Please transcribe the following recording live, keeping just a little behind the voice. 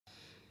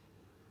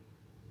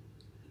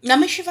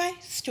Namaskar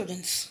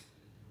students.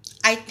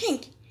 I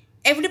think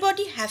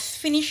everybody has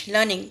finished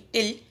learning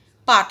till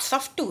parts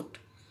of tooth.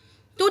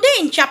 Today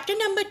in chapter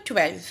number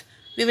 12,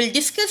 we will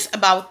discuss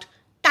about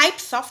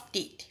types of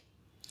teeth.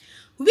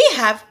 We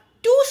have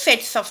two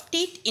sets of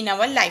teeth in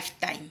our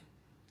lifetime,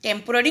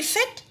 temporary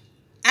set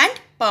and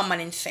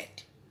permanent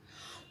set.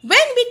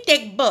 When we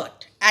take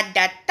birth, at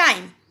that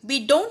time,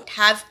 we don't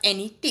have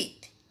any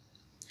teeth.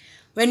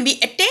 When we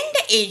attain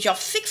the age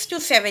of 6 to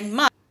 7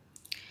 months,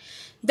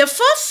 the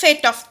first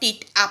set of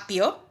teeth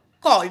appear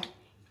called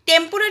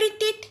temporary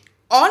teeth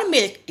or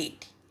milk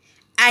teeth,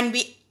 and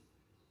we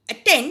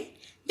attain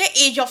the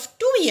age of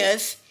 2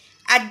 years.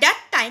 At that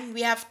time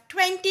we have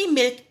 20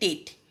 milk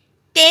teeth,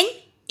 10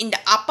 in the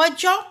upper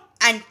jaw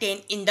and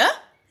 10 in the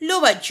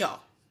lower jaw.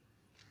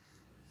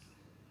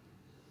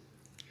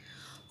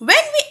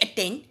 When we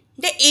attain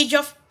the age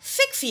of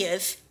 6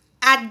 years,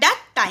 at that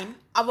time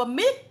our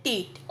milk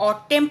teeth or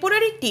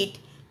temporary teeth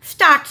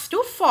starts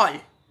to fall,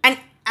 and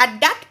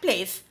at that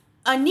place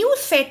a new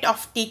set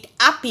of teeth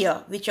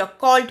appear which are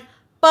called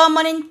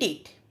permanent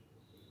teeth.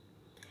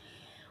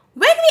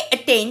 When we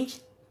attain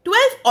 12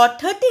 or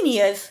 13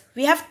 years,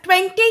 we have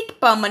 28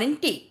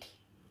 permanent teeth,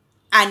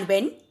 and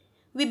when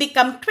we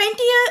become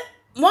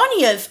 21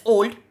 years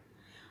old,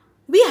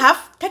 we have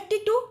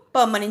 32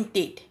 permanent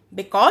teeth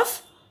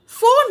because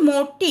 4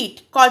 more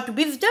teeth called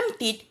wisdom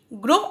teeth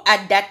grow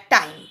at that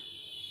time.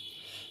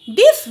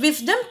 These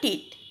wisdom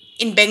teeth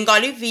in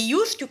Bengali we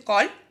used to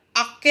call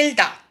akkel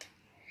daat.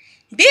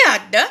 They are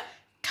the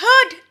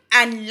third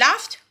and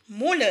last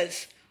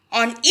molars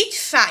on each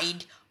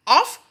side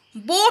of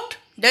both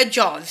the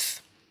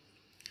jaws.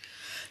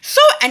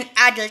 So an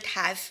adult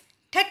has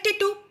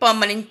 32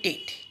 permanent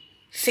teeth,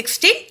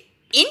 16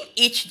 in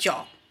each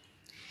jaw.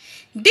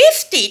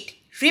 These teeth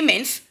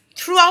remains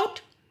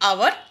throughout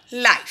our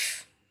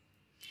life.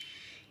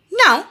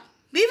 Now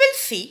we will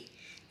see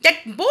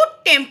that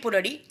both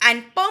temporary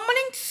and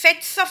permanent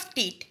sets of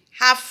teeth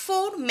have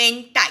 4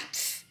 main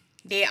types.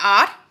 They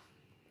are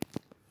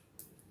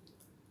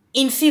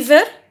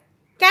incisor,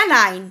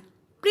 canine,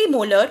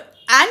 premolar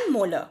and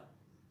molar.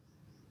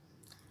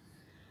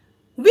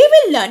 We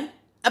will learn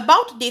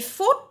about these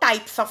 4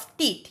 types of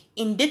teeth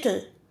in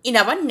detail in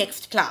our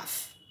next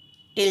class.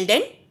 Till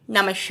then,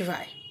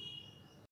 Namaskar.